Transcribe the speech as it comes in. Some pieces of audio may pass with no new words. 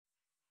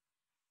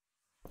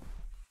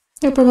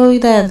You're probably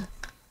dead.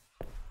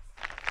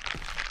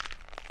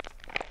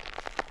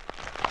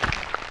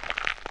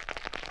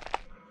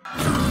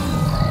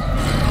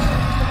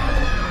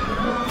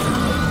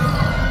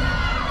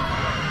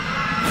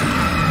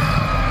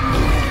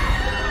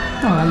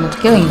 Oh, I'm not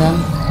killing them.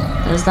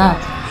 There's that.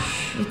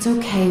 It's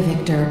okay,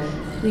 Victor.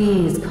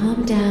 Please,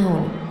 calm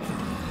down.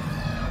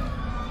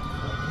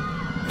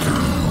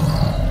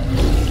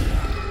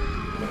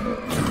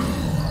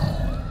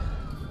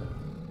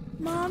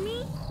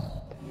 Mommy?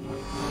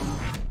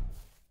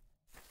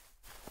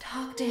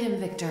 Talk to him,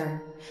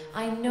 Victor.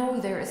 I know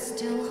there is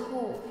still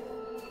hope.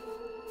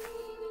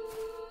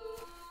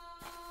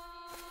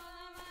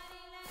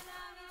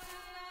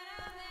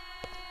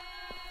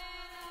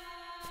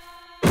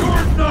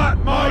 You're not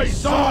my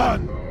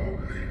son!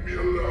 Leave me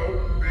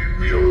alone. Leave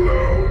me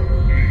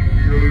alone.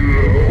 Leave me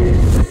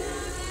alone.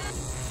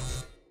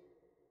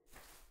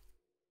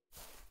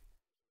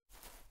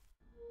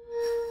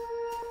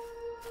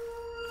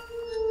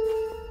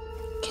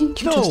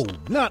 Can't you No,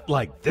 just... not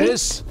like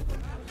this.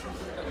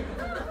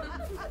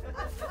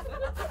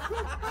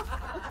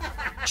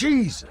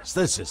 Jesus,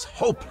 this is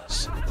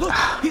hopeless. Look,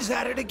 he's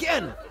at it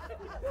again.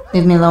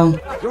 Leave me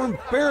alone. You're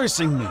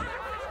embarrassing me.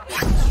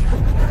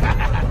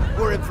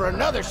 We're in for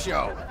another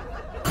show.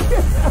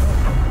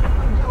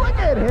 Look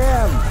at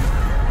him!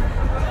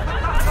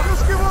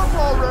 Just give up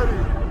already!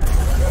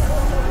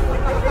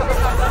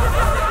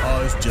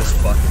 Oh, it's just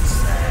fucking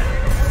sad.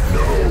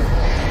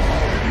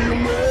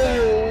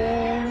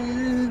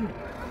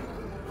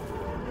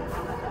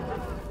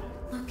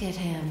 Look at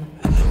him.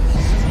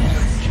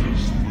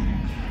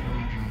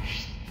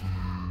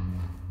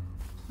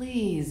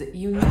 Please,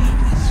 you need...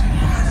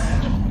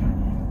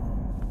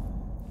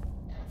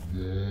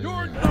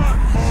 You're not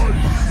my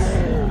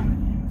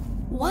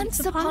son. Once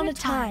upon a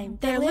time,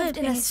 there lived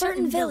in a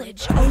certain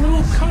village A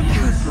little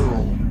country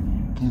girl.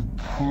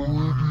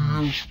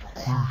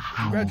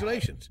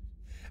 Congratulations.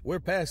 We're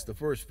past the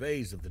first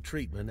phase of the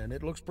treatment and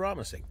it looks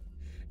promising.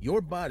 Your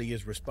body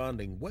is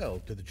responding well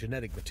to the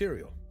genetic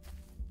material.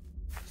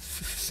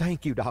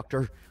 Thank you,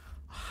 Doctor.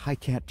 I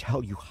can't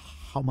tell you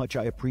how much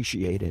I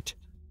appreciate it.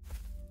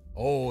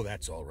 Oh,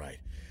 that's all right.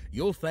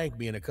 You'll thank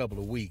me in a couple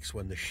of weeks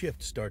when the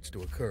shift starts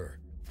to occur.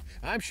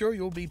 I'm sure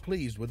you'll be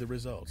pleased with the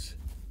results.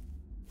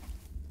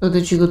 So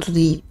did you go to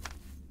the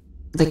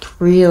like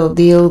real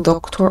deal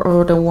doctor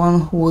or the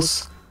one who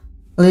was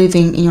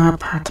living in your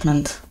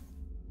apartment?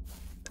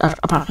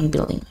 Apartment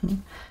building, I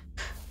mean.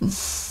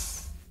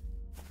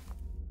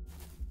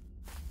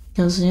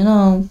 Because, you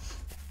know,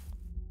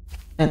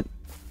 and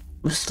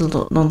we still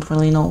don't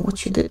really know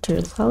what you did to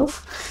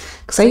yourself.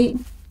 Because I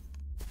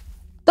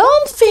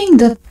don't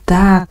think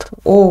that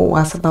all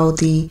was about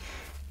the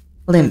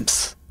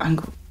limbs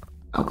and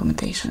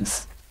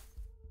augmentations.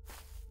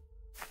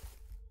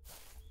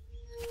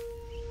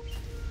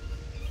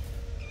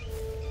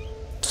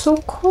 So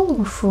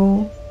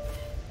colorful.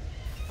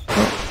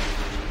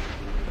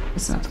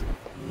 It's not.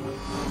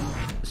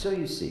 So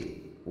you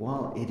see,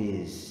 while it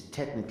is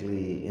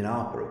technically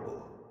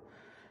inoperable,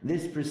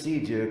 this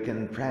procedure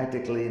can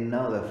practically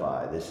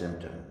nullify the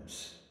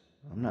symptoms.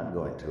 I'm not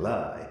going to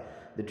lie,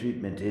 the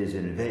treatment is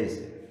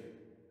invasive,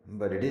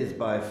 but it is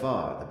by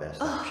far the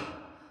best option.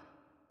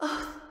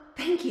 Oh,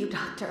 thank you,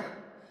 Doctor.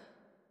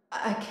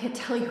 I can't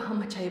tell you how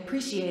much I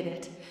appreciate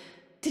it.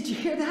 Did you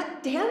hear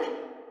that, Dan?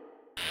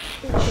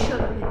 It should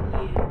have been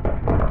you.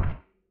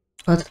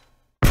 What?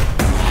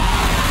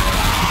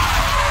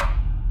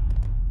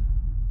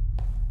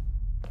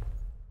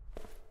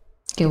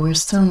 Okay, we're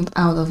still not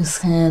out of his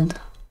head.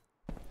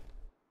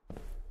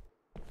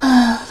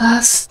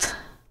 Last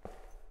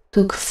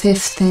took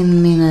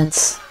 15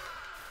 minutes.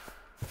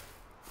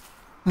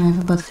 I have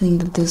a bad feeling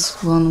that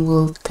this one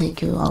will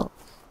take you out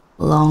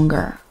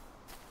longer.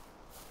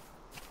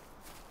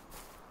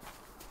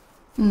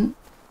 I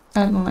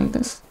don't like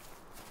this.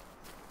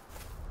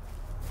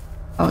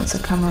 Oh, it's a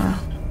camera.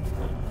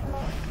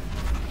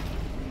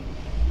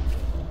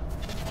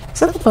 Is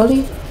that the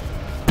body?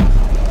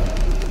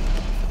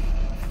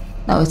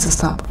 No, it's a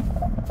stump.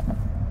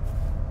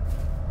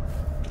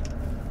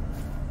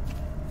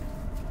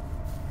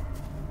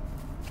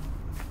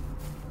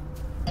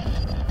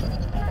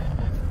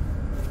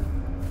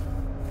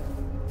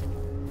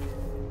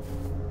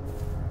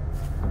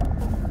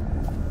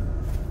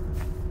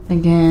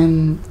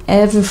 Again,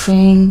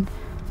 everything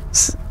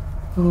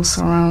will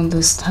surround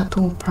this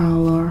tattoo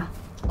parlor,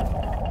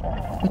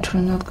 which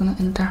we're not gonna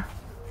enter.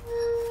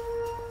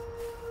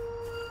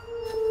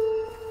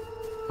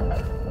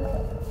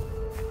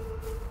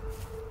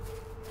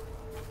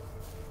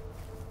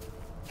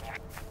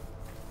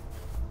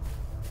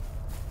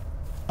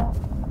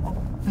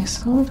 I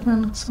saw it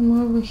run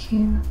somewhere over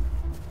here.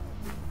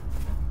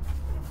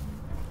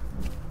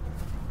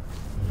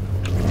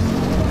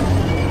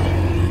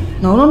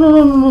 No, no, no,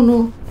 no, no, no,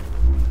 no.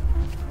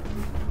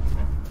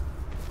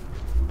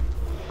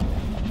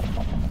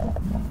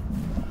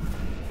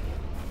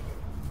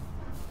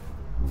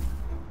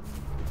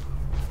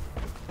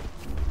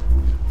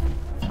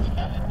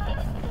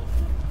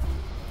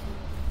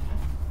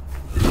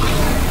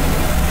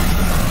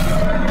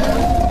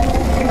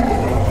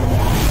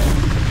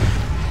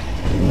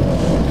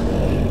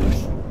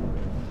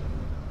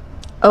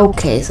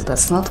 Okay, so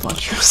that's not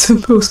what you're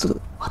supposed to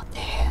do. What the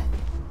hell?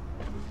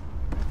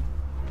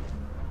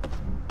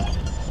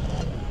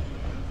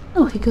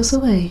 Oh, he goes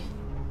away.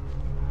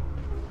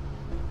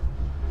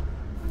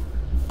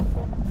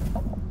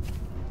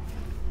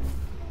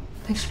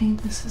 I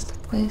think this is the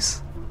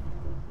place.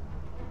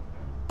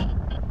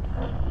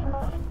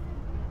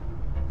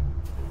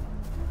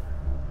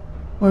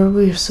 Where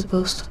we're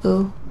supposed to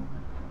go.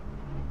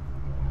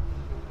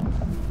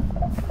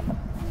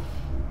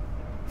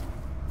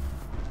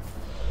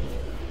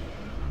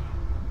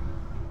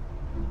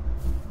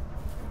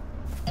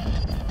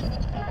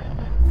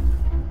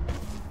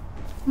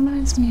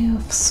 Reminds me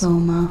of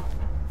Soma.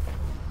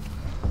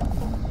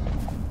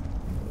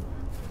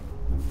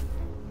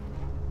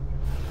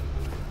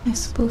 I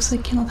suppose I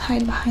cannot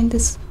hide behind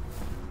this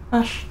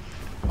brush.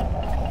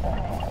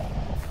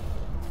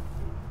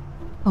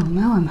 Oh,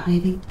 now I'm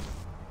hiding.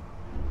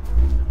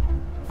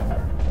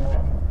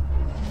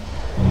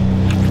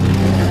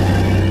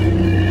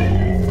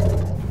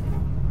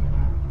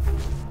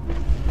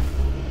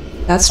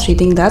 That's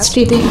cheating, that's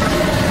cheating.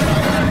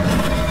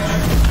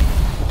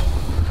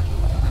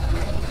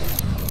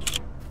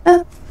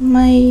 That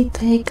might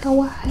take a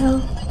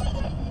while.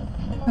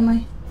 Am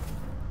I?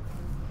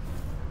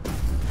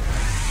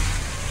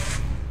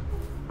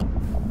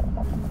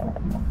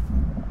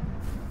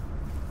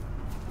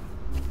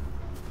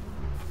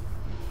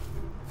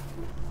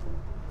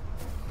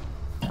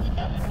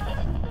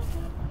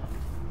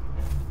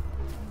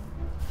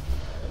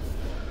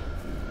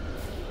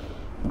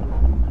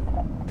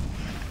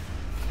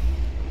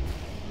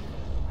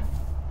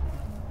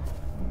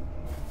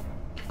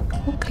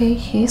 Okay,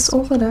 he's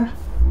over there.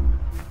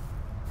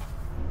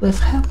 We've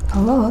helped a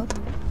lot.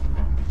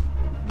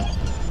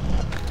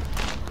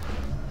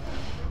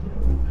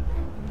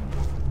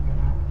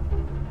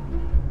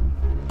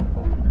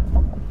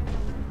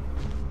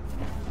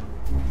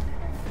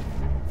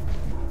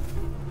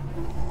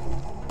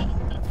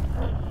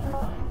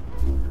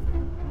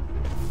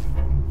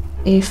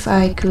 If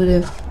I could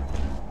have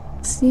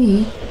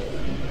seen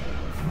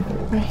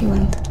where he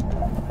went.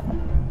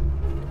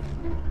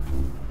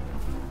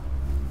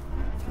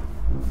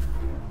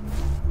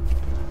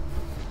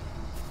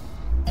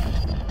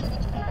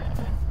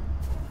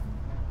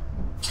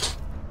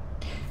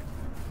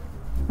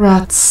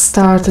 Rats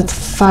started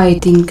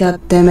fighting,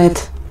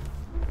 goddammit.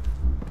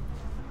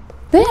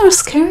 They are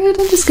scarier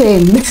in this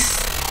game.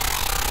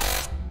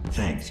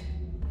 Thanks.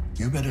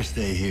 You better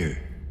stay here.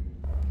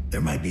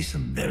 There might be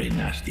some very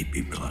nasty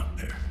people out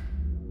there.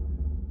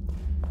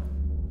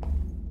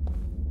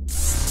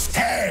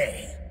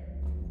 Hey!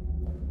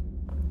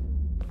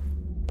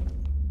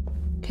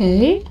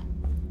 Okay.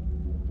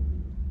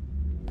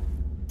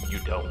 You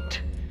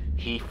don't.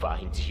 He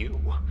finds you.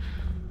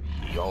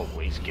 He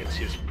always gets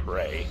his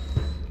prey.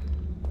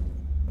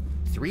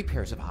 3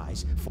 pairs of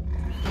eyes.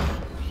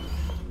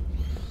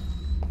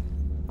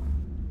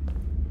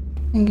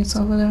 I think it's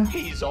over there.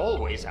 He's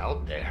always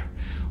out there,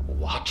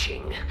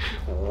 watching,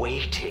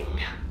 waiting.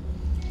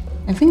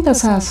 I think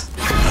that's us.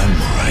 I'm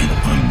right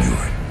on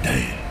your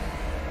day.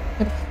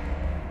 Yep.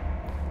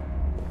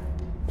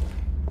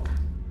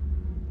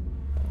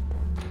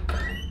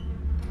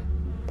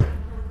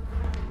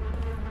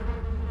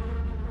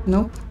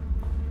 Nope.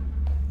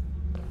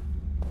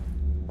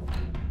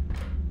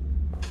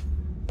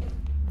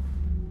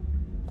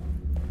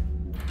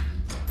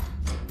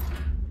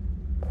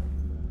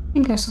 I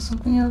think I saw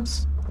something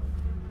else.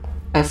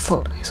 I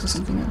thought I saw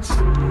something else.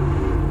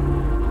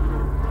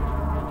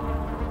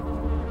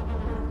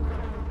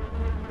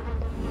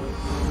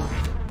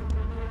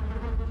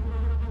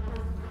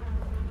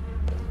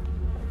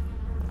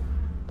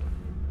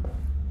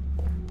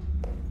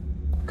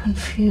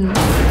 Confused.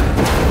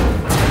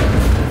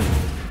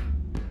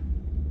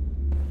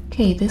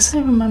 Okay, this I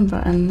remember,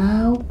 and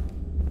now...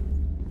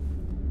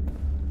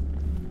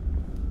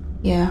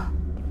 Yeah.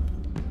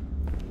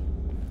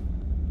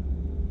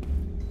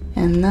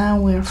 And now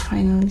we're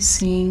finally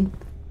seeing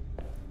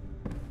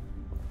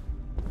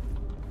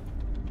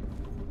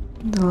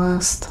the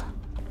last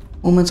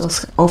moments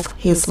of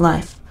his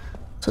life.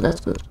 So that's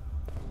good.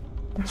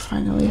 We're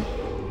finally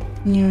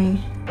nearing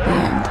the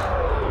end.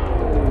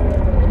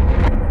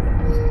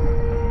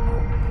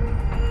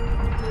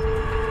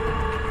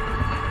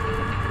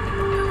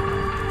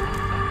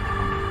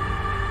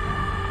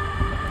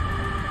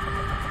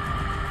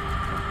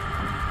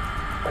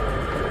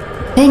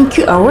 Thank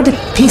you, I already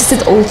pieced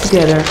it all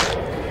together.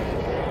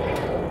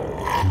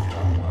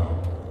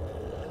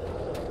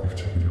 You've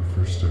taken your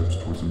first steps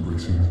towards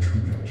embracing your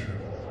true nature,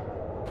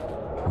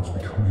 towards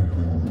becoming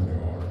who you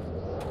really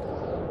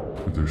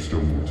are. But there's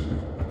still more to do.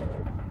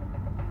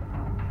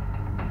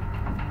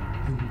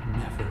 You'll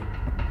never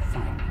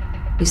find me.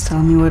 Please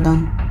tell me we're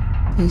done.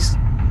 Please.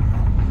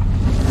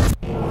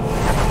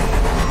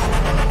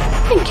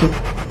 Thank you.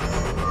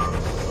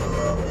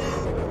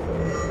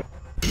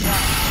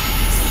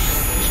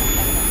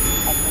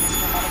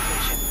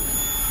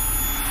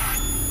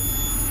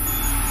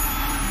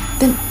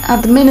 Then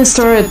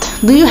administer it.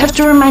 Do you have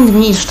to remind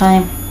me each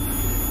time?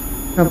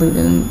 Probably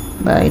didn't,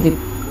 but I did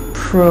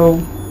True.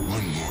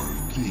 One more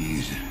of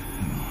these,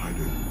 and I'd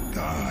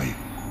die.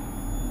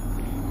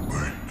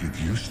 Or get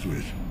used to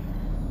it.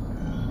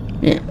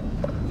 Yeah.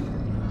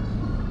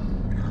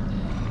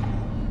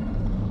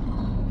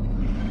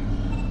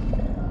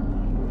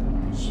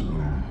 So,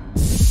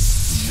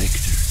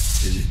 Victor,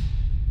 is it?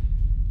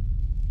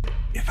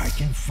 If I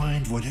can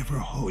find whatever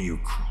hole you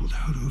crawled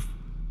out of,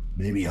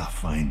 maybe I'll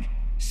find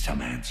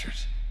some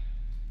answers.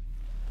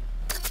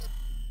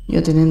 You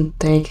didn't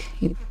take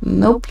it.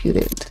 Nope, you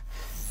didn't.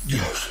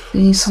 Yes.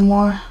 You need some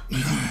more?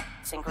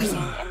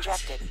 Synchrosine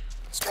injected.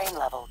 Strain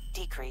level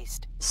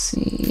decreased.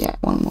 See, yeah,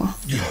 one more.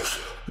 Yes.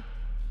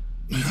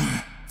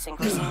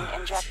 Synchrosine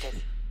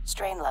injected.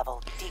 Strain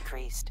level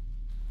decreased.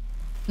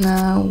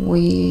 Now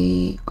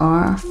we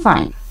are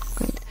fine.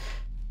 Great.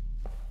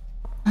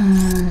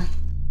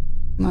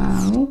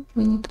 Now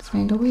we need to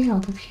find a way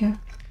out of here.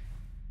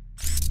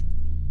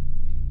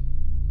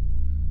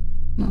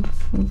 Not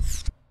from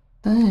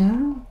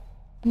there.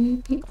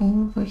 Maybe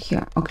over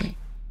here. Okay.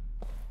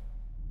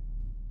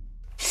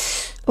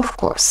 Of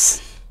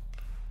course.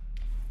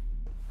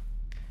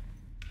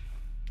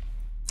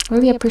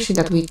 Really appreciate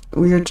that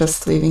we're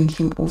just leaving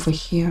him over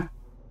here.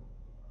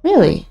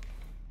 Really?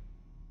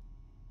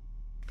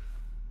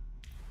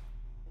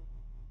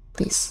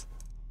 Please.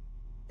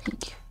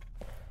 Thank you.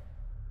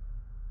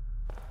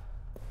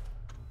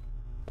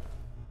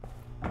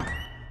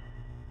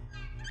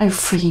 Are you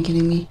freaking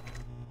kidding me?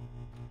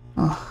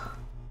 Oh.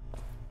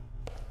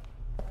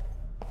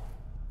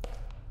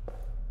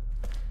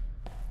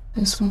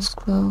 This one's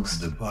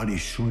closed. The body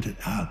shorted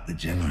out the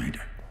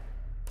generator.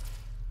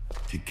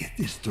 To get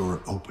this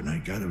door open, I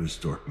gotta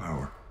restore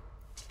power.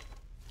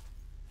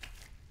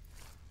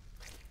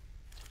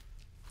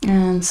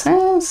 And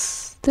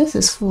since this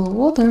is full of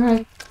water,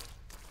 I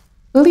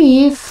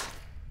believe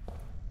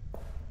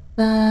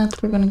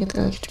that we're gonna get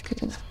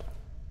electrocuted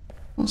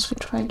once we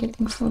try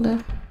getting through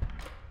there.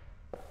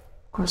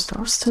 Of course,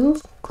 door's still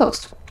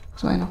closed,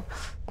 so I know.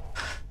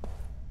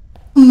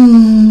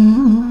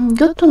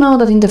 Good to know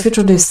that in the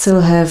future they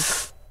still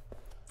have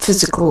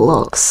physical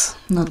locks,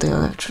 not the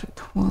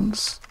electric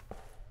ones.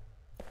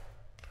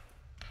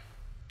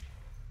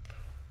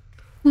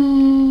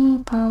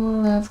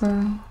 Power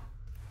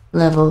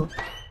level.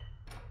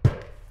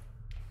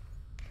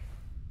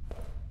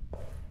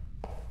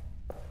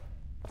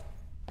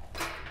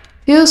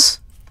 Fuse.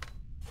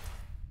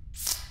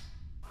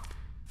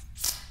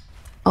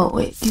 Oh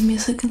wait, give me a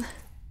second.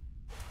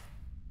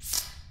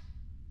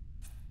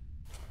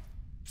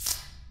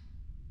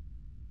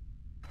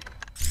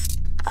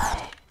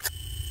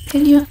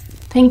 Can you?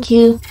 Thank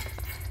you.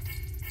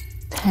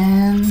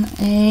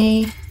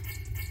 10A,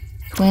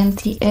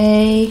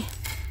 20A,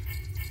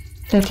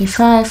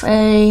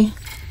 35A,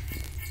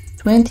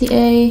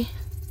 20A,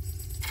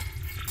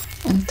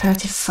 and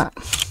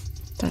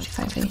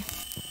 35A.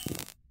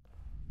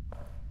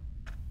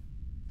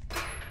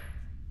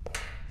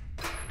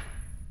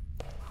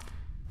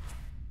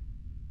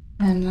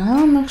 And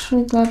now I'm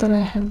actually glad that I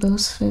had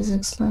those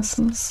physics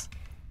lessons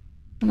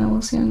when I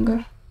was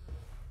younger.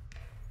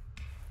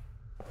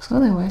 So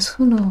otherwise,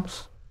 who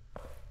knows?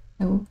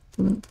 I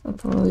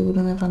probably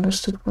wouldn't have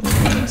understood what it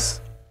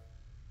was.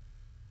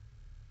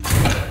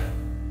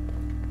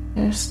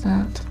 There's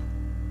that.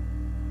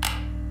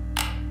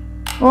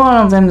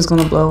 One of them is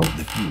gonna blow.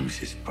 The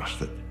fuse is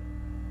busted.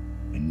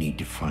 I need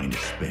to find a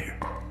spare.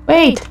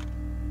 Wait!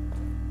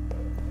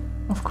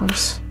 Of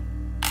course.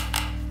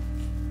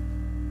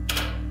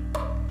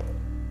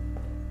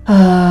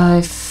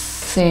 I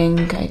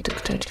think I took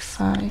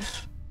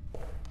 35.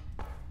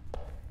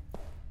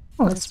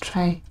 Oh, let's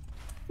try.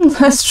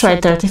 Let's try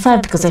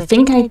 35 because I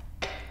think I.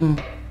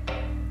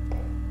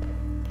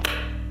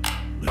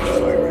 Let's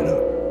fire it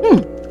up.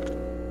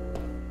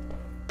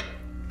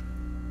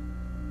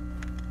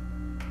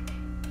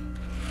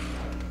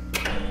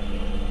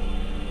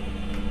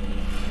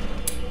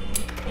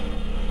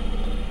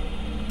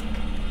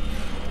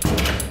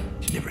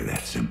 It's never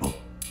that simple.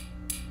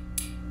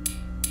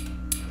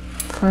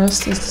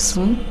 First is this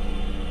one.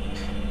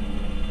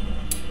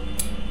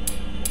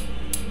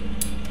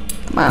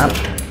 Come on.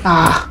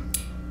 Ah.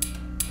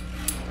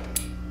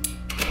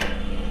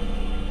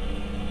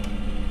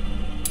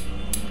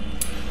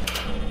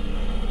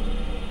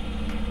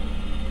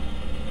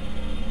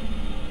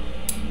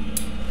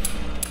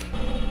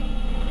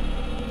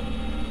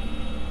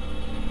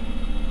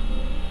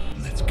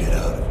 Let's get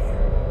out of here.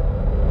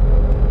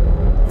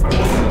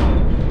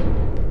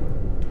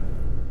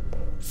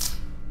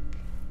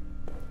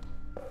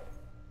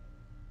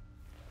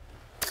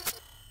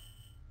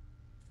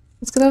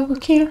 Let's get over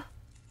here.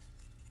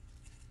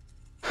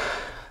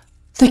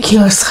 The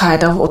killer's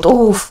hideout.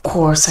 Oh, of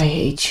course, I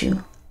hate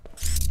you.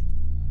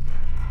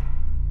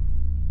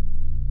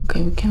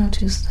 Okay, we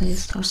cannot use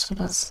these doors, so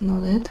that's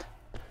not it.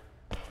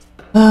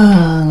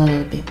 Not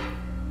a bit.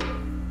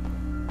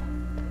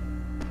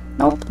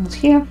 Nope, not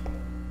here.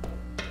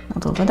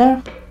 Not over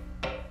there.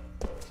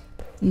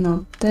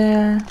 Not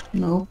there.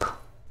 Nope.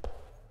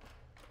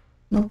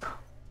 Nope.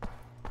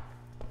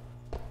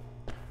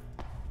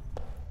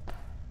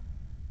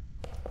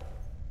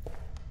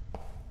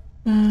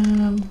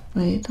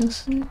 Wait a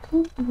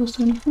second. Was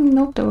there anything?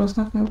 Nope, there was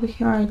nothing over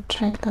here. I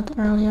checked that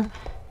earlier.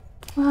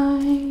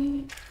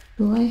 Why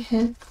do I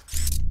have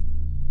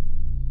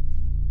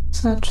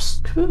such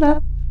screwed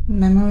up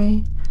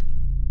memory?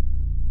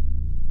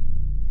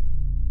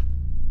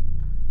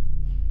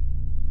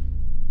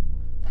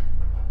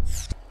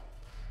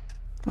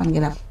 Come on,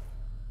 get up.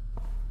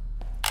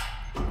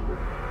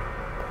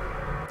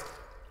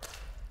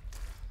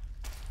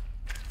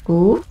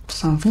 Oh,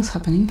 something's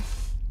happening.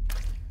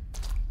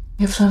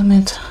 I have to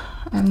admit,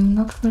 I'm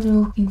not really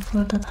looking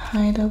for that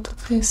hideout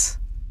of his.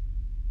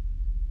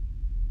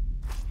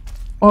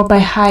 Or by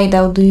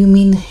hideout, do you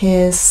mean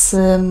his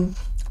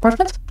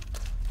apartment?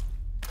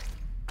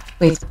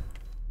 Wait.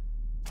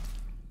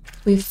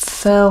 We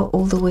fell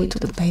all the way to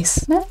the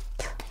basement?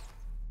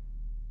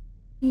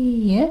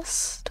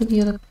 Yes, to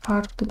the other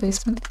part of the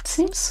basement, it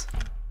seems.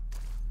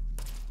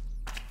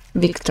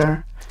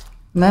 Victor.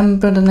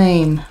 Remember the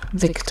name,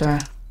 Victor.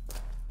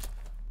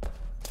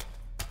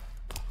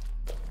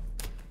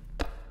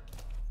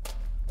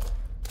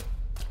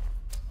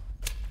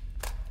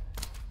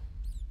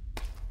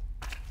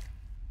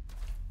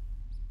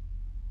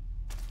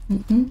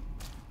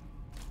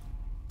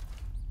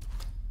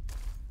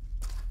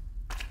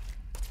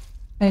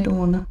 I don't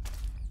wanna.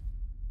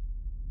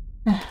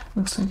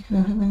 Looks like I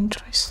don't have any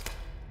choice.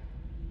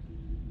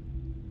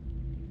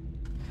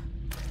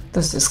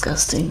 That's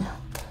disgusting.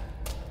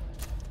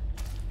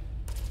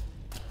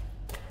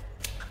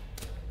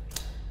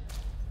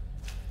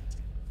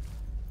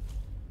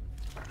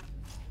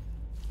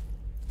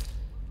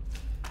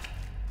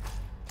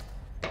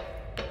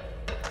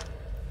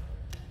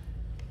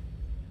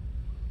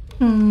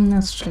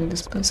 Let's check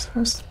this place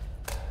first.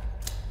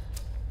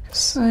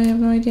 Because I have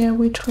no idea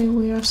which way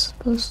we are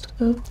supposed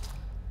to go.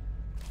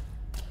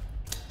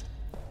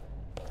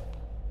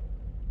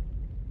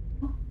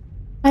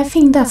 I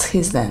think that's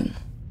his then.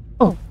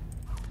 Oh,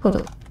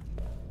 photo.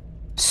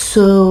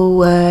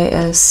 So I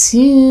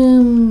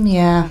assume,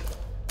 yeah,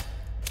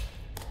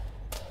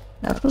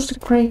 that was the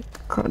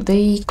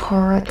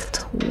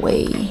correct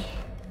way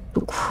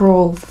to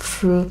crawl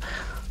through.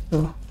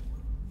 Oh.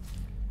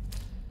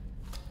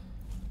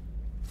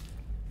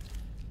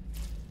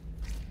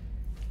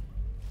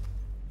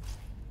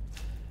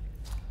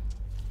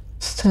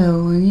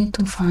 So we need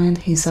to find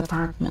his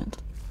apartment.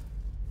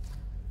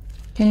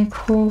 Can you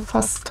crawl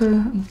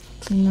faster?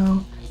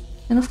 No.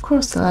 And of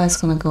course the light's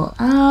gonna go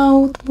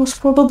out, most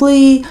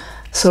probably.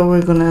 So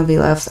we're gonna be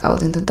left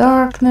out in the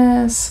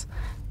darkness.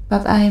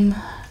 But I'm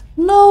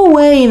no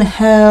way in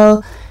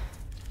hell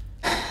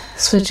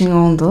switching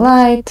on the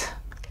light.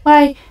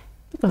 Why?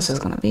 Because there's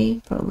gonna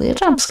be probably a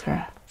jump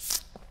scare.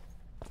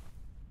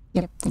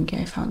 Yep, thank you,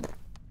 I found it.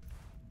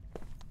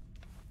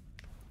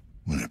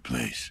 What a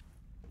place.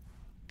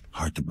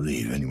 Hard to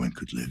believe anyone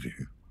could live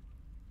here.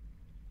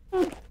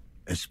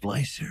 A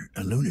splicer,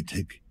 a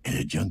lunatic, and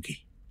a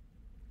junkie.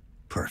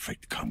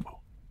 Perfect combo.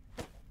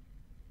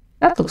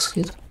 That looks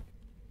good.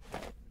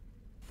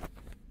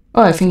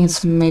 Oh, I think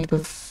it's made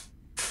with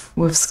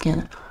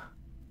skin.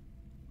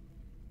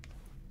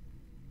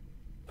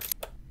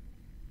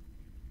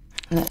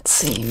 Let's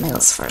see,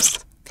 mails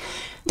first.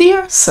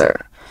 Dear Sir,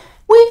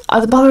 we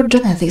at Ballard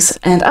Genetics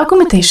and our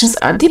commentations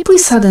are deeply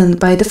saddened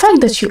by the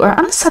fact that you are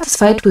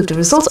unsatisfied with the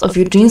results of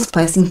your gene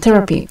splicing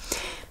therapy.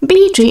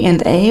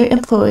 BG&A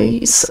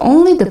employs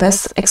only the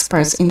best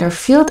experts in their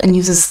field and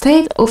uses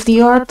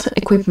state-of-the-art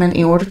equipment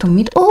in order to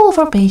meet all of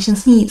our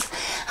patients' needs.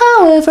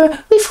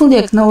 However, we fully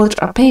acknowledge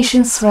our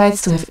patients'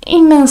 rights to have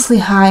immensely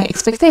high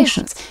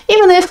expectations,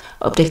 even if,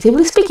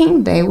 objectively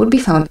speaking, they would be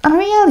found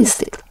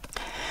unrealistic.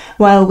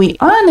 While we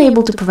are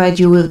unable to provide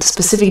you with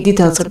specific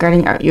details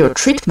regarding your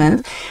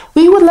treatment,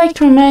 we would like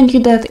to remind you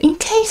that in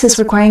cases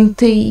requiring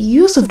the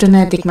use of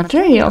genetic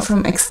material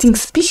from extinct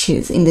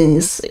species, in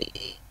this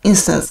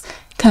instance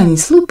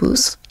Canis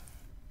lupus,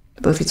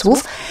 above its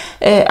wolf,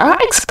 our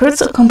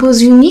experts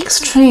compose unique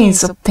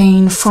strains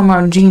obtained from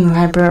our gene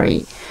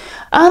library.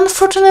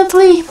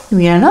 Unfortunately,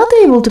 we are not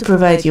able to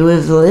provide you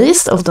with a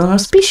list of donor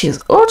species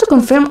or to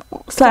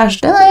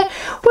confirm/deny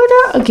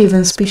whether a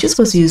given species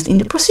was used in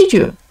the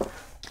procedure.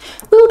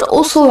 We would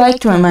also like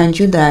to remind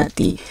you that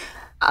the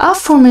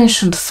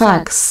aforementioned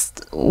facts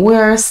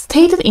were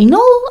stated in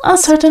no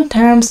uncertain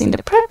terms in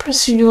the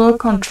pre-procedural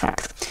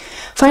contract.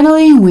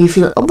 Finally, we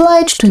feel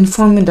obliged to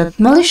inform you that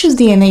malicious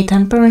DNA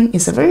tampering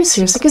is a very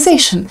serious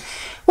accusation,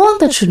 one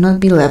that should not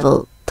be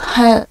leveled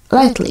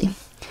lightly,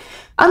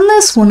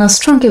 unless one has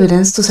strong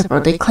evidence to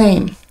support their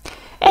claim.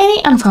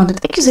 Any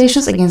unfounded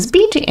accusations against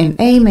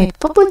BG&A made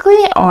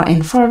publicly or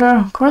in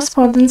further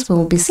correspondence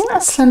will be seen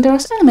as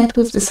slanderous and met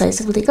with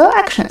decisive legal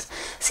actions.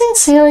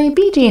 Sincerely,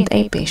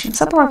 BG&A Patient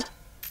Support.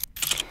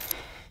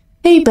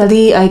 Hey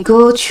buddy, I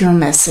got your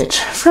message.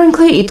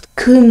 Frankly, it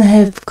couldn't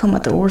have come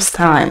at a worse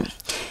time.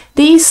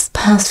 These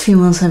past few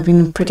months have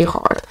been pretty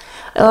hard.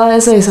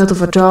 Eliza is out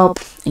of a job,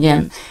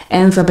 again,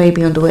 and the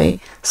baby on the way,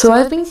 so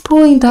I've been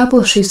pulling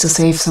double shifts to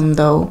save some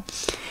dough.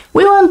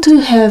 We want to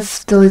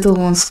have the little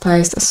one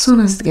spliced as soon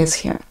as it gets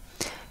here.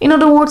 In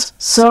other words,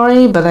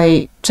 sorry, but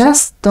I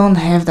just don't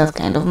have that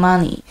kind of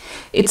money.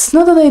 It's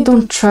not that I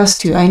don't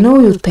trust you, I know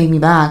you'd pay me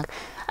back.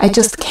 I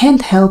just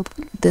can't help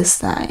this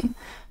time.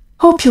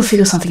 Hope you'll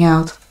figure something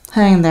out.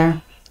 Hang in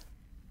there.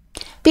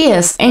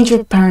 P.S. Ain't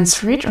your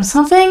parents rich or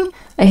something?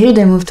 I hear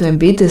they moved to a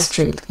beat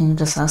district. Can you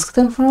just ask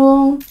them for a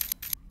loan?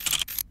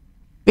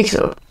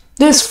 Victor,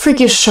 this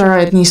freakish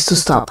charade needs to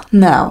stop.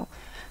 Now.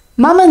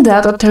 Mom and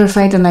Dad are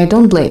terrified and I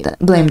don't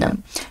blame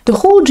them. The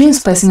whole gene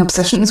splicing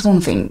obsession is one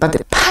thing, but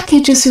the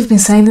packages you've been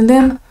sending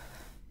them?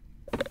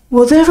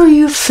 Whatever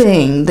you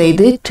think they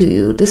did to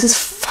you, this is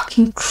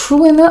fucking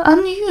cruel and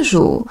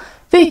unusual.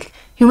 Vic,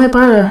 you're my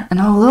brother, and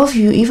I'll love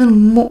you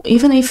even more,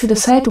 even if you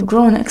decide to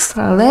grow an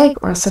extra leg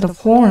or a set of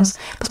horns.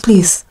 But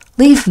please,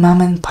 leave Mom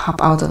and Pop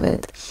out of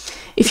it.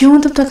 If you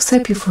want them to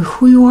accept you for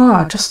who you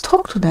are, just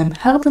talk to them,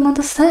 help them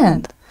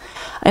understand.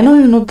 I know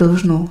you're not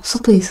delusional, so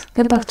please,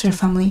 get back to your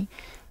family.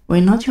 We're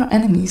not your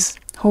enemies.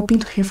 Hoping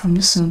to hear from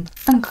you soon.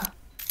 Danke.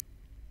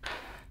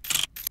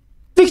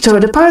 Victor,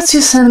 the parts you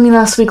sent me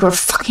last week were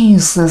fucking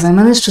useless. I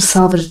managed to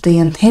salvage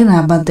the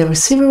antenna, but the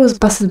receiver was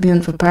busted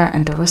beyond repair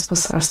and the rest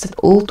was rusted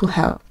all to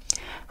hell.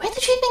 Where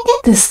did you even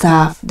get this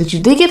stuff? Did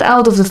you dig it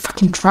out of the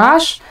fucking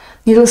trash?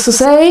 Needless to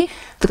say,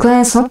 the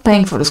client's not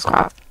paying for this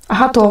crap. I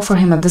had to offer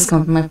him a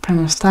discount on my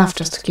premium stuff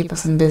just to keep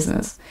us in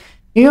business.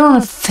 You're on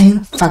a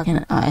thin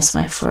fucking ice,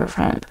 my fur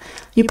friend.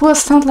 You pull a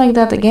stunt like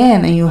that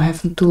again and you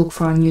have to look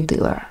for a new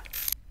dealer.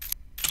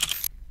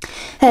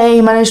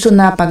 Hey, managed to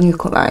nab a new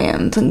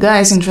client.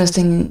 Guy's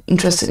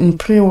interested in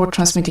pre-war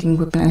transmitting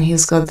equipment and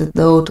he's got the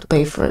dough to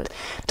pay for it.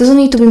 Doesn't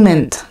need to be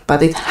mint,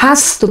 but it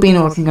has to be in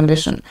working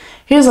condition.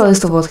 Here's a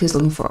list of what he's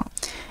looking for.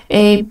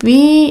 A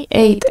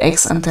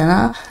B8X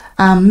antenna,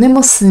 a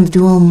Nemosynth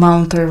dual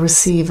mounter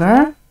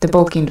receiver, the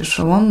bulky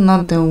industrial one,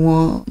 not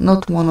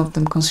one of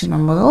them consumer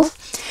models,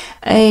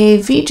 a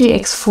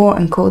VGX4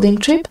 encoding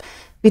chip,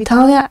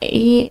 Vitalia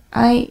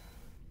EIFP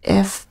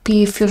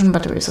fusion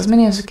batteries, as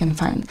many as you can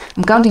find.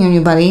 I'm counting on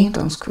you, buddy,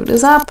 don't screw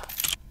this up.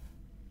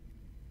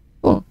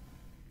 Cool.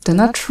 The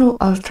natural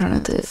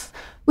alternative.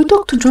 We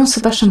talked to John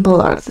Sebastian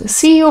Ballard, the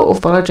CEO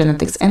of Ballard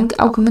Genetics and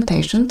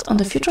Augmentations, on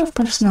the future of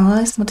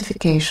personalized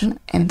modification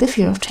and the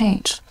fear of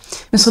change.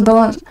 Mr.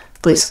 Ballard,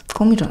 please,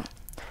 call me John.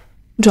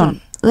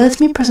 John,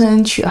 let me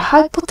present you a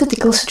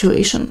hypothetical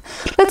situation.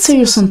 Let's say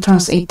your son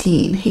turns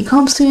 18. He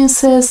comes to you and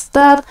says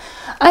that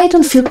I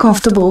don't feel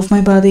comfortable with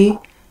my body.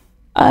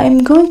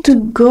 I'm going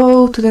to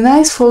go to the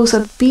nice folks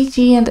at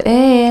BG&A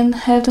and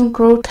have them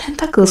grow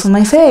tentacles on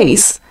my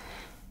face.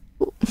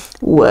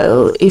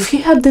 Well, if he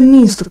had the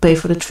means to pay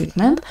for the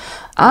treatment,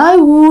 I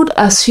would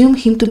assume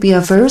him to be a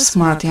very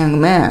smart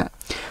young man.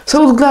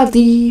 So I would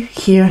gladly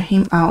hear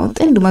him out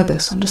and do my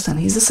best to understand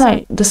his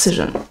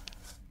decision.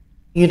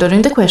 You're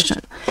dodging the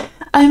question.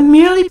 I'm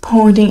merely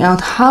pointing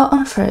out how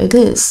unfair it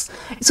is.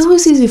 It's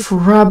always easy for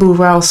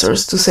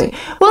rabble-rousers to say,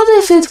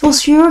 what if it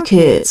was your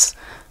kids?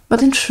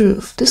 But in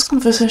truth, this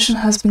conversation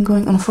has been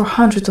going on for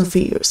hundreds of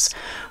years.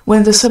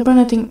 When the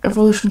cybernetic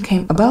revolution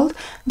came about,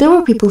 there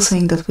were people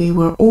saying that we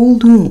were all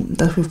doomed,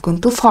 that we've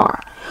gone too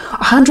far.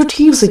 100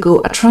 years ago,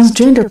 a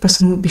transgender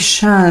person would be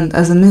shunned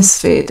as a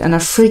misfit and a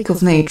freak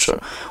of nature,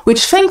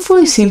 which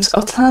thankfully seems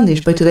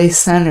outlandish by today's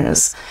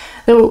standards.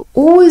 There will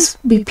always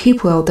be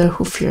people out there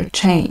who fear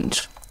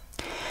change.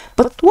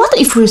 But what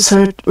if we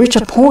reach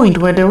a point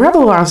where the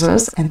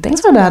rebel-rousers, and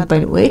thanks for that by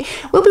the way,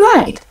 will be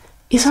right?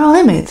 Is there a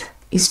limit?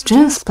 Is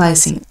gene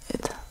splicing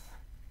it?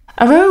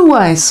 A very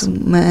wise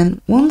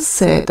man once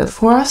said that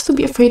for us to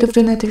be afraid of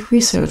genetic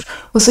research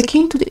was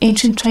akin to the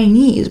ancient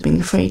Chinese being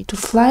afraid to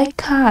fly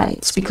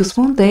kites because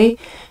one day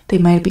they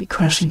might be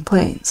crashing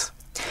planes.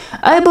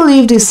 I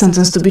believe this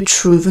sentence to be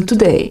true even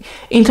today.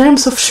 In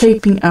terms of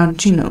shaping our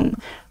genome,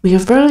 we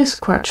have barely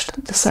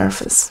scratched the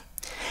surface.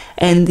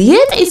 And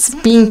yet it's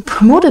being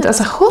promoted as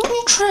a hot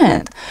new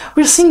trend.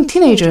 We're seeing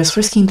teenagers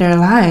risking their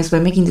lives by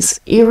making these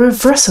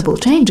irreversible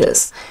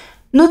changes.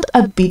 Not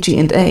at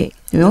BG&A.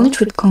 We only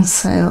treat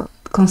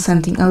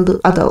consenting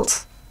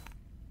adults.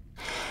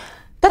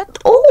 That's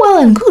all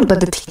well and good, but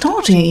the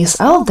technology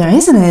is out there,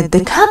 isn't it?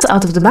 The cat's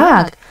out of the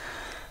bag.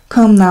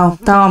 Come now,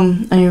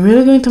 Tom, are you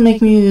really going to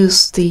make me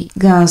use the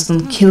guns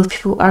don't kill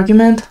people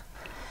argument?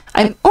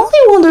 I'm only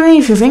wondering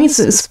if you think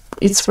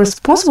it's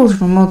responsible to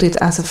promote it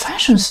as a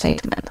fashion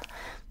statement.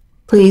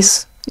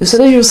 Please, you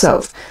said it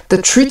yourself.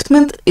 The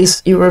treatment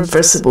is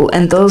irreversible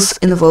and does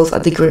involve a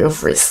degree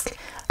of risk,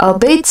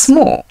 albeit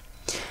small.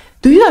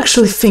 Do you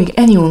actually think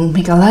anyone would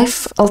make a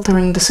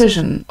life-altering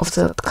decision of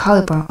that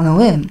caliber on a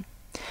whim?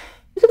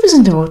 You keep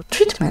using the word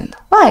treatment.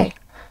 Why?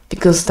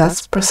 Because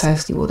that's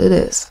precisely what it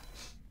is.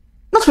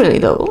 Not really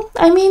though.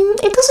 I mean,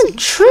 it doesn't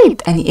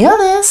treat any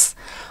illness.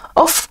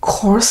 Of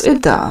course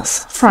it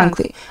does.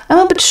 Frankly,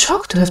 I'm a bit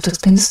shocked to have to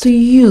explain this to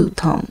you,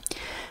 Tom.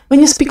 When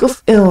you speak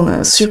of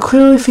illness, you're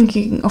clearly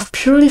thinking of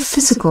purely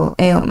physical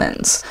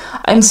ailments.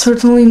 I'm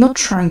certainly not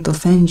trying to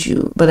offend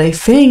you, but I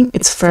think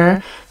it's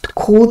fair to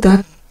call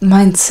that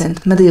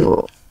mindset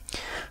medieval.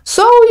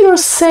 So you're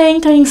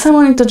saying turning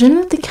someone into a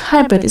genetic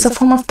hybrid is a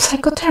form of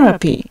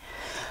psychotherapy?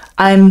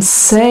 I'm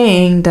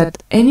saying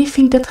that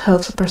anything that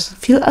helps a person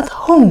feel at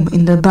home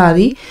in their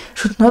body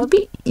should not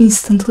be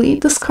instantly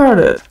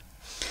discarded.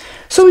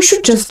 So we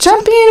should just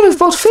jump in with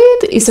both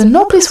feet. Is there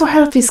no place for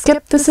healthy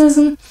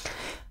skepticism?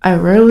 I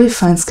rarely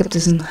find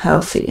skepticism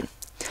healthy.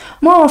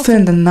 More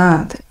often than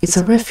not, it's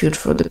a refuge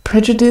for the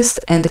prejudiced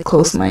and the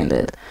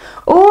close-minded.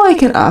 All I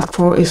can ask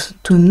for is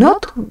to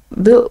not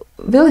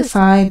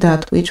vilify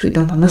that which we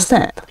don't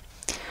understand.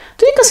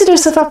 Do you consider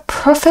yourself a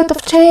prophet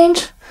of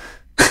change?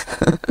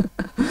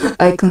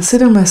 I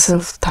consider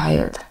myself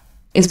tired.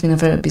 It's been a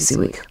very busy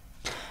week.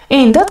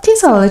 In that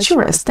case, I'll let you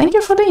rest. Thank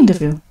you for the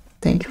interview.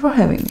 Thank you for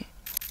having me.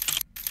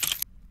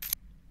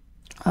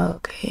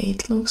 Okay,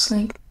 it looks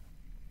like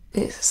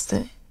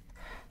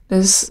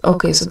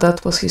okay, so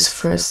that was his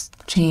first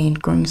chain,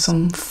 growing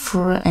some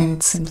fur and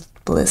it seems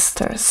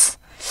blisters.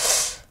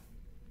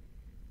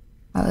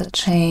 I'll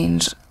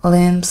change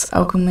limbs,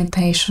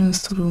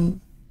 augmentations to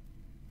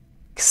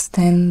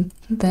extend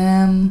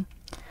them,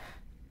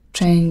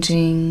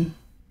 changing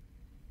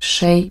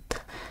shape.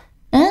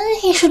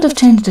 He should have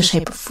changed the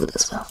shape of food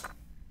as well.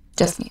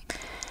 Just me.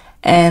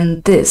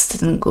 And this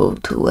didn't go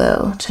too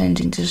well,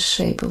 changing the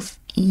shape of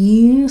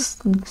ears.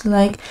 Looks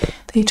like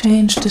they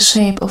changed the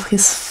shape of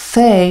his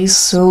face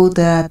so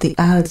that the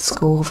eyelids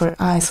go over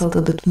eyes a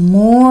little bit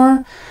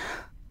more.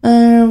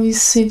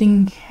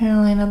 Receding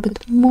hairline a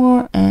bit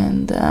more,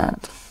 and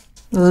that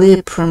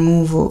lip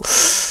removal,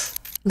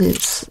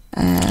 lips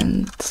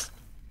and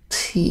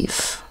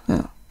teeth.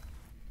 Yeah.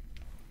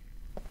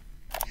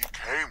 He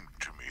came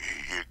to me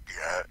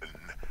again,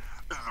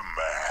 the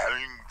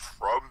man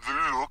from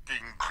the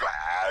looking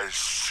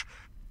glass.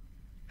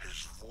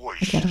 His voice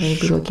I can't really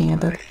be looking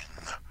at that.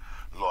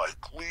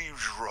 like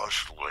leaves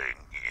rustling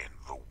in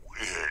the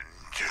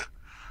wind.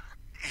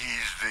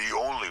 He's the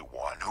only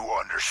one who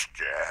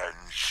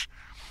understands.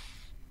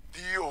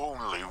 The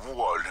only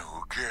one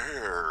who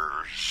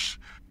cares.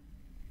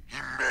 He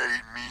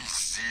made me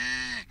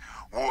see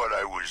what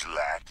I was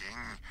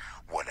lacking,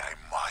 what I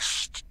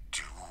must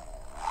do.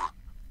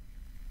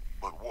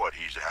 But what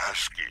he's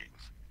asking,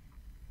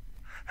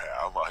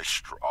 am I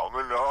strong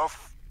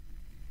enough?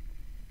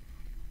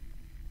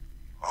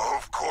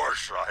 Of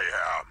course I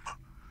am.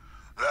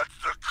 That's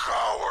the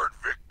coward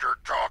Victor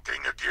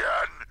talking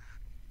again.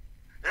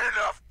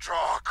 Enough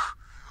talk.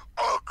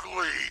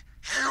 Ugly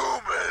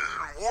human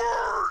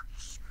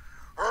words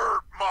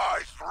hurt my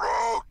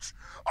throat.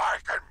 I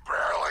can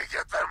barely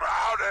get them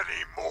out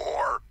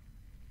anymore.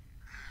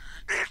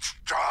 It's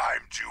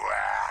time to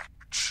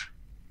act.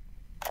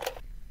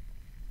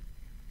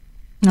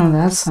 No,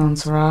 that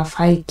sounds rough.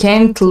 I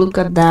can't look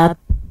at that.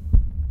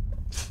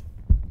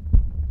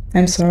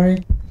 I'm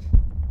sorry.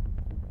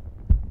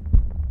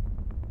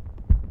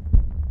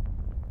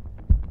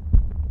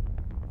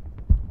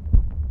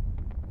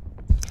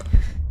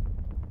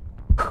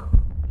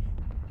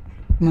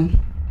 Come on.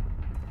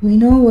 We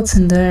know what's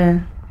in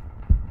there.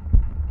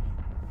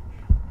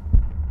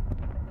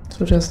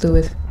 So just do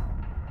it.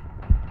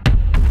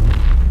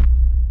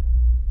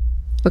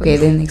 Okay,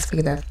 didn't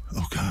expect that.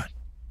 Oh God.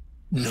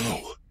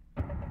 No.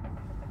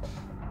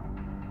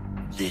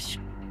 This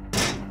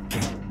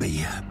can't be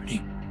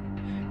happening.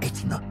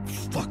 It's not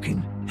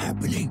fucking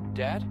happening.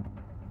 Dad?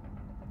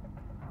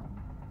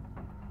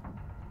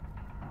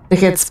 The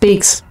head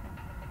speaks.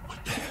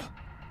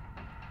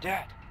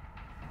 Dad?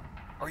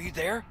 Are you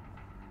there?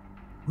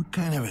 What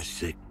kind of a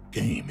sick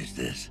game is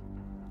this?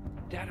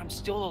 Dad, I'm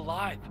still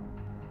alive.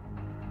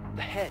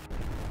 The head.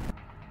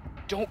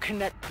 Don't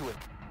connect to it.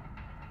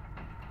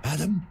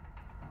 Adam?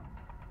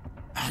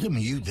 Adam, are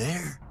you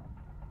there?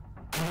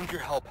 I need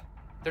your help.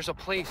 There's a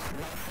place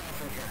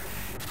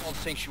it's called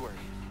Sanctuary.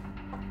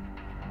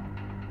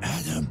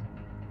 Adam?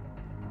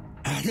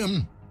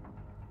 Adam?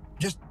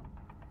 Just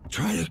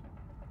try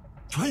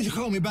to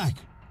call me back.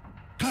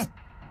 God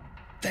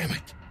damn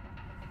it.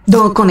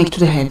 Don't connect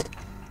to the head.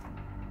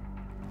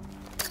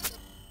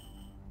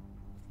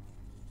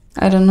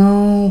 I don't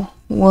know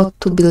what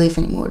to believe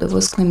anymore. The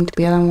voice claiming to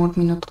be Adam warned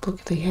me not to look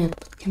at the head,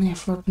 but can I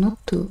afford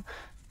not to?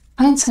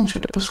 Find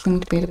Sanctuary. The person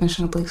claiming to be a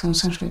dimensional police on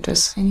Sanctuary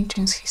address. Any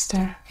chance he's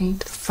there? I need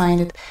to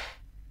find it.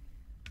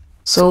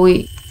 So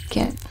we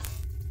can...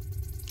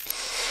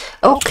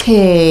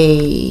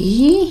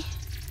 Okay.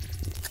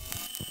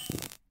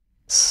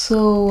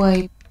 So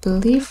I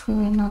believe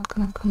we're not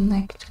gonna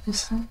connect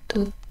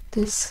to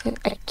this head.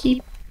 I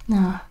keep...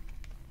 Nah.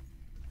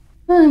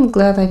 I'm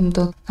glad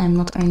I'm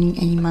not earning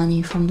any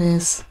money from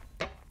this.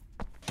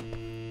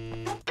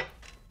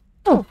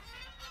 Oh.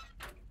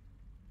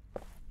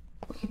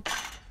 Wait.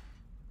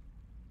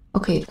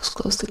 Okay, it was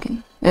closed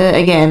again.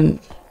 Again,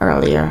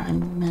 earlier, I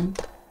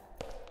meant.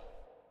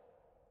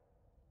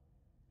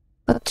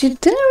 But you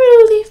didn't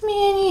really leave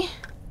me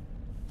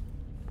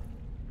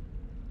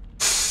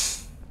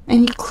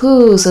any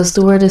clues as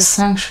to where the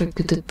sanctuary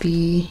could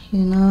be,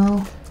 you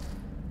know?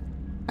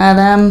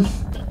 Adam.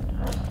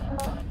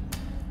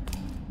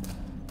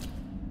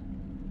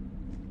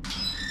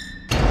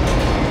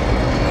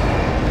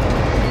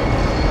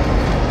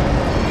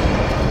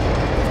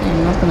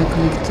 I'm not gonna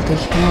connect to the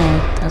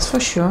head, that's for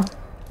sure.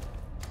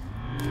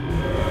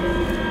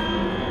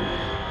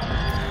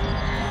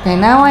 Okay,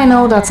 now I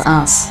know that's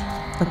us.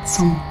 That's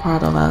some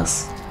part of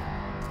us.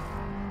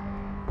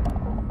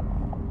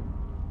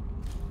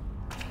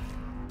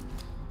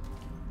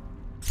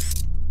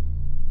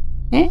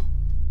 Eh?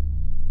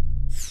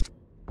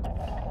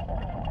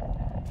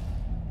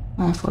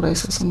 I thought I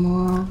saw some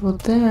more over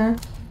there.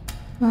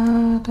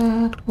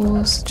 That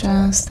was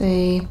just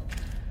a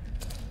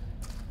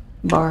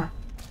bar.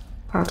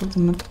 Part of the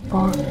metal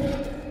bar.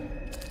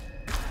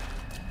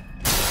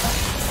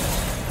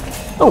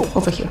 Oh,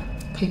 over here.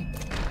 Okay.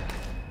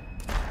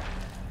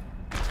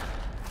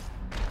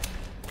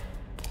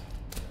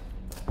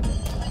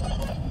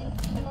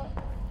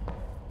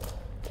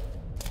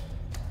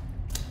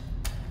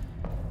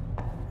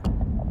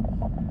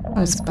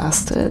 Oh, it's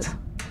busted.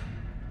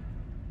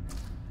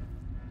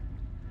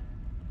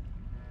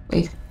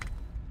 Wait.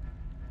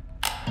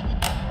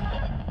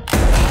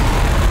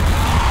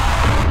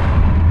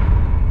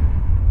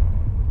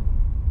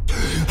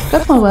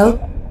 That went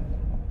well.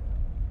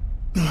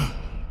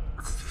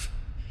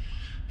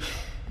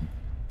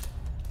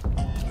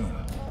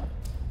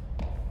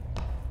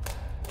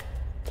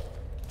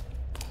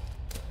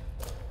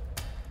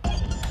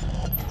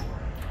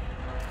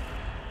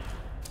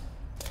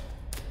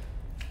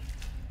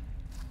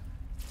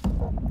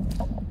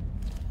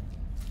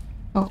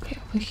 Okay,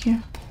 over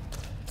here.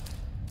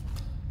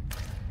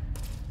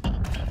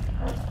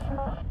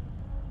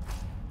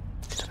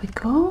 Did we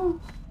go?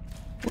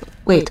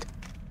 Wait.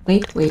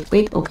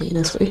 Wait. Okay,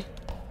 this way.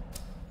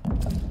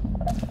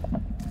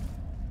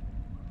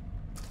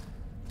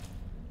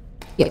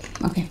 Yeah,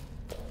 okay.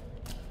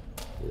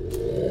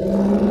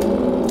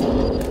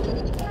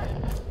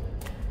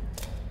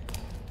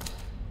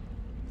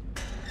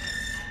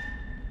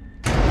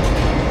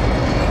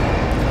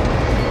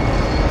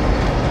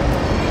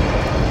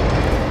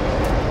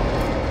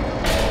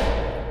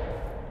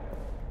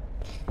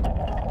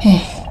 Hey.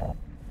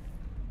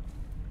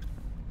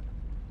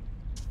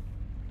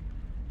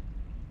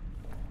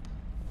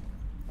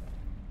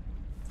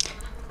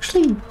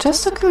 Actually,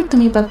 just occurred to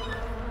me, but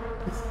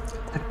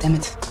God damn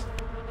it.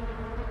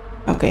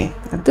 Okay,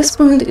 at this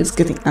point it's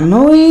getting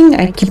annoying.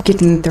 I keep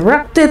getting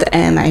interrupted,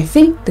 and I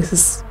think this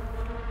is.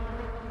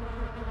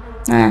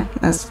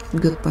 That's a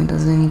good point,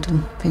 as I need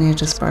to finish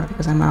this part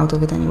because I'm out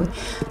of it anyway.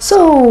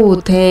 So,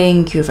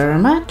 thank you very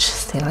much.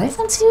 Stay alive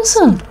and see you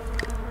soon.